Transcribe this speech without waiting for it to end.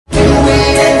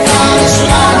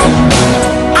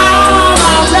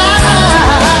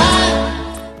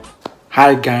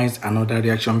Hi guys, another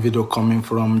reaction video coming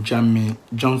from Jamey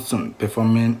Johnson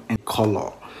performing in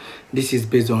color. This is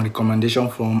based on recommendation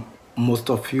from most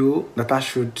of you that I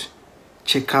should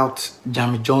check out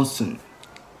Jamey Johnson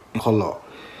in color.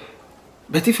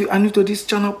 But if you are new to this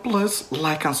channel, please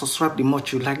like and subscribe the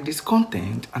much you like this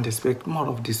content and expect more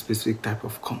of this specific type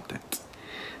of content.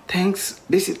 Thanks.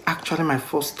 This is actually my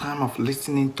first time of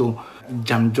listening to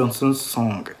Jamey Johnson's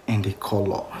song in the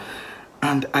color.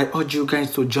 And I urge you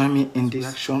guys to join me in this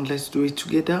action. Let's do it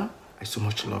together. I so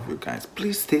much love you guys.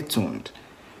 Please stay tuned.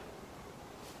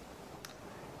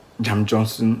 Jamey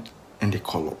Johnson in the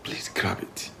color. Please grab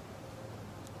it.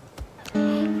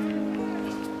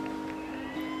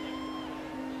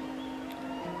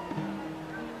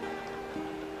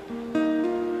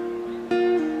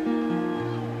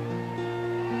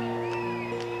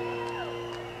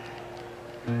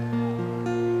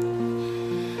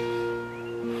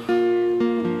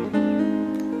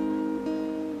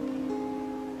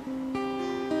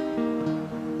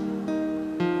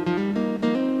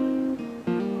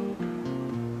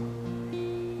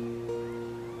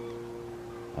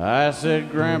 I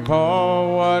said,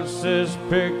 Grandpa, what's this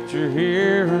picture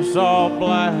here? It's all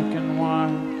black and white,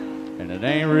 and it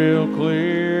ain't real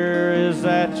clear. Is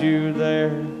that you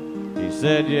there? He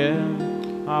said, yeah,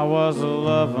 I was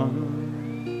a-lovin'.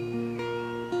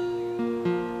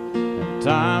 And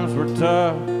times were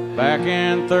tough back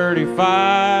in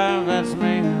 35. That's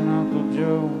me and Uncle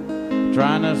Joe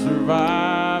trying to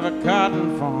survive a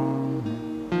cotton farm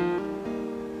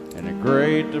in a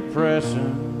Great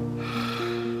Depression.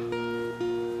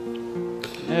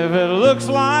 If it looks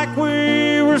like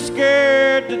we were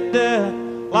scared to death,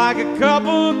 like a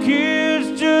couple of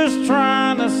kids just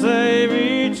trying to save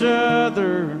each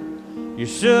other, you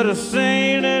should have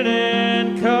seen it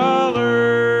in color.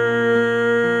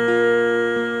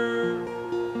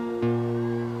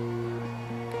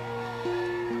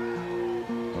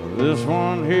 Well, this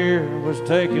one here was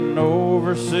taken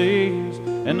overseas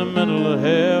in the middle of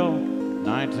hell,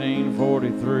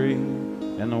 1943,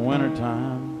 in the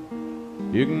wintertime.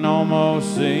 You can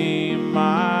almost see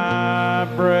my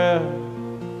breath.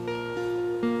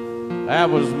 That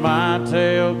was my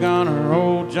tail gunner,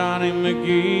 old Johnny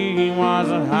McGee. He was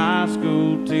a high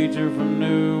school teacher from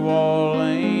New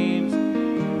Orleans,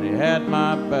 and he had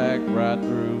my back right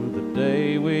through the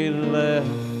day we left.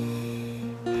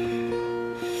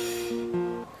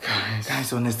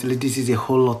 Guys, honestly, this is a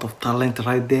whole lot of talent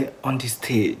right there on the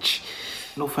stage.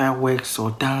 No fireworks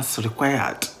or dance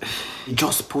required.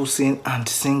 Just posing and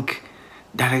sing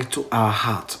direct to our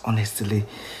heart. Honestly,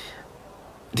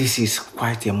 this is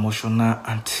quite emotional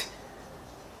and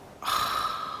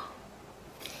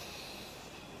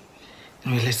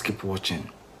anyway, let's keep watching.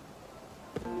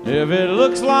 If it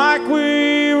looks like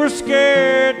we were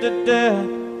scared to death,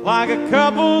 like a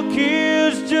couple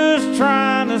kids just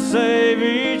trying to save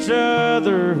each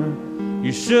other,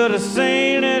 you should have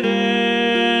seen it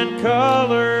in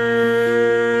color.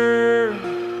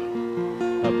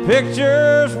 A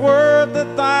picture's worth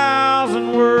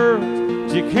 1,000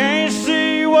 words. You can't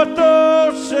see what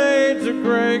those shades of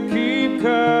gray keep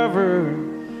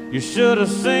covered. You should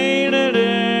have seen it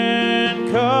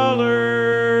in color.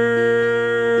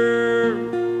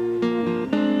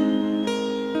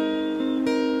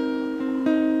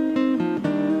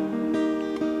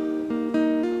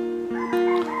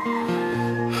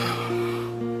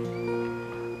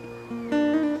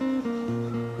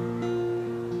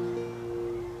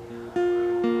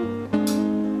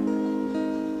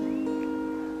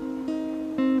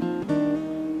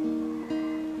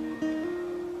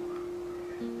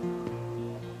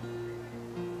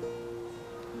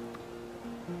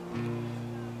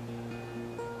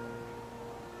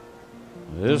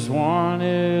 This one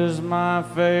is my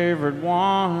favorite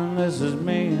one. This is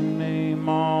me and me,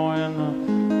 Ma,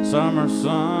 in the summer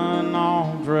sun,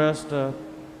 all dressed up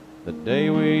the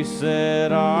day we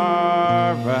said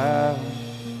our vows.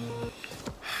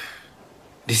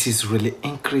 This is really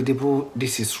incredible.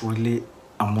 This is really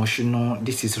emotional.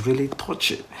 This is really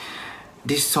touching.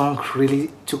 This song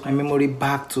really took my memory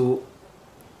back to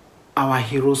our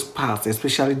heroes' past,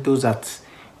 especially those that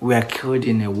were killed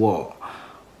in a war.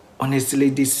 Honestly,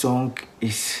 this song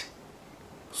is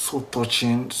so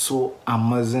touching, so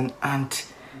amazing, and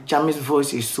Jamey's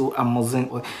voice is so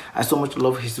amazing. I so much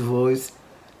love his voice,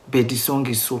 but the song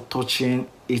is so touching.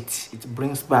 It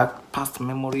brings back past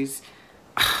memories.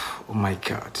 Oh my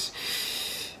God.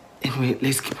 Anyway,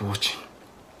 let's keep watching.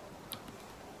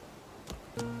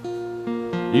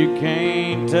 You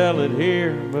can't tell it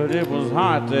here, but it was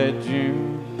hot that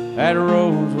June. That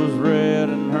rose was red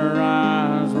and her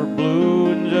eyes were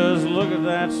blue, and just look at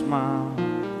that smile.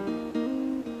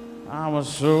 I was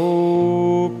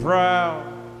so proud.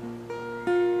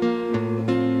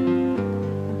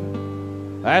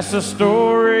 That's the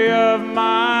story of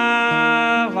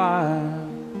my life,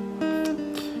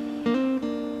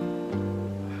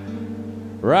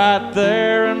 right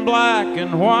there in black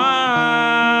and white.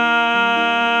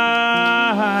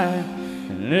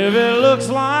 And if it looks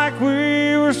like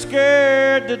we were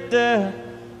scared to death,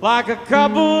 like a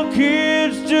couple of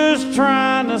kids just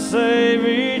trying to save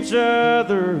each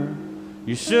other,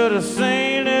 you should have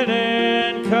seen it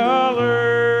in color.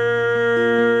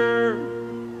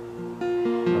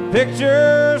 A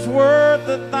picture's worth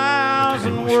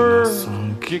 1,000 words.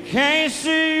 You can't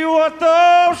see what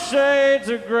those shades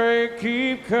of gray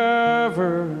keep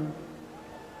covered.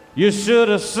 You should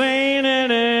have seen it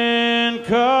in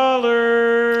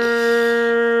color.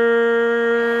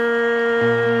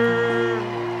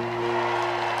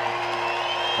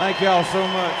 Thank y'all so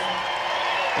much.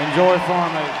 Enjoy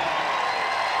Farm Aid.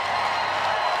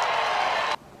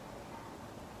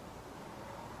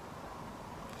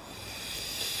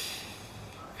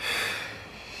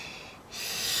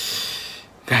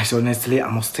 Guys, honestly, I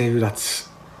must tell you that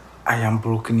I am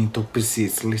broken into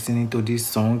pieces listening to this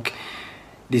song.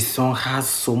 This song has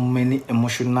so many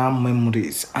emotional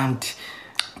memories and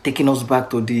taking us back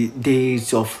to the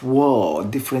days of war,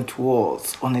 different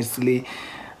wars. Honestly,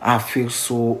 I feel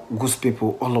so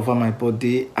goosebumps all over my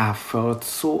body. I felt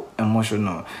so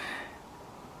emotional.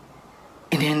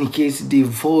 In any case, the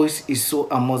voice is so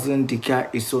amazing. The guy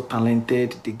is so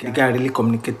talented. The guy really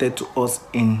communicated to us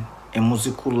in a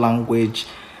musical language.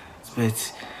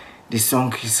 But the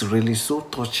song is really so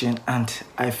touching, and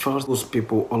I felt those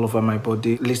people all over my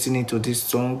body listening to this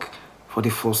song for the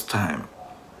first time.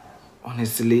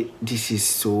 Honestly, this is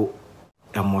so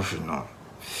emotional.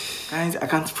 Guys, I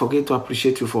can't forget to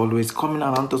appreciate you for always coming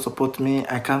around to support me.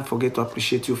 I can't forget to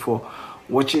appreciate you for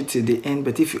watching till the end.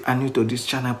 But if you are new to this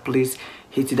channel, please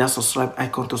hit that subscribe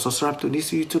icon to subscribe to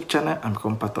this YouTube channel and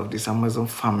become part of this Amazon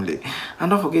family. And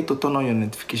don't forget to turn on your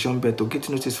notification bell to get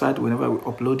notified whenever we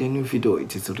upload a new video.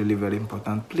 It is really very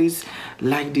important. Please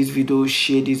like this video,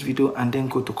 share this video, and then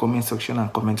go to comment section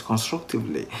and comment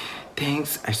constructively.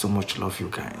 Thanks. I so much love you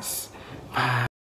guys. Bye.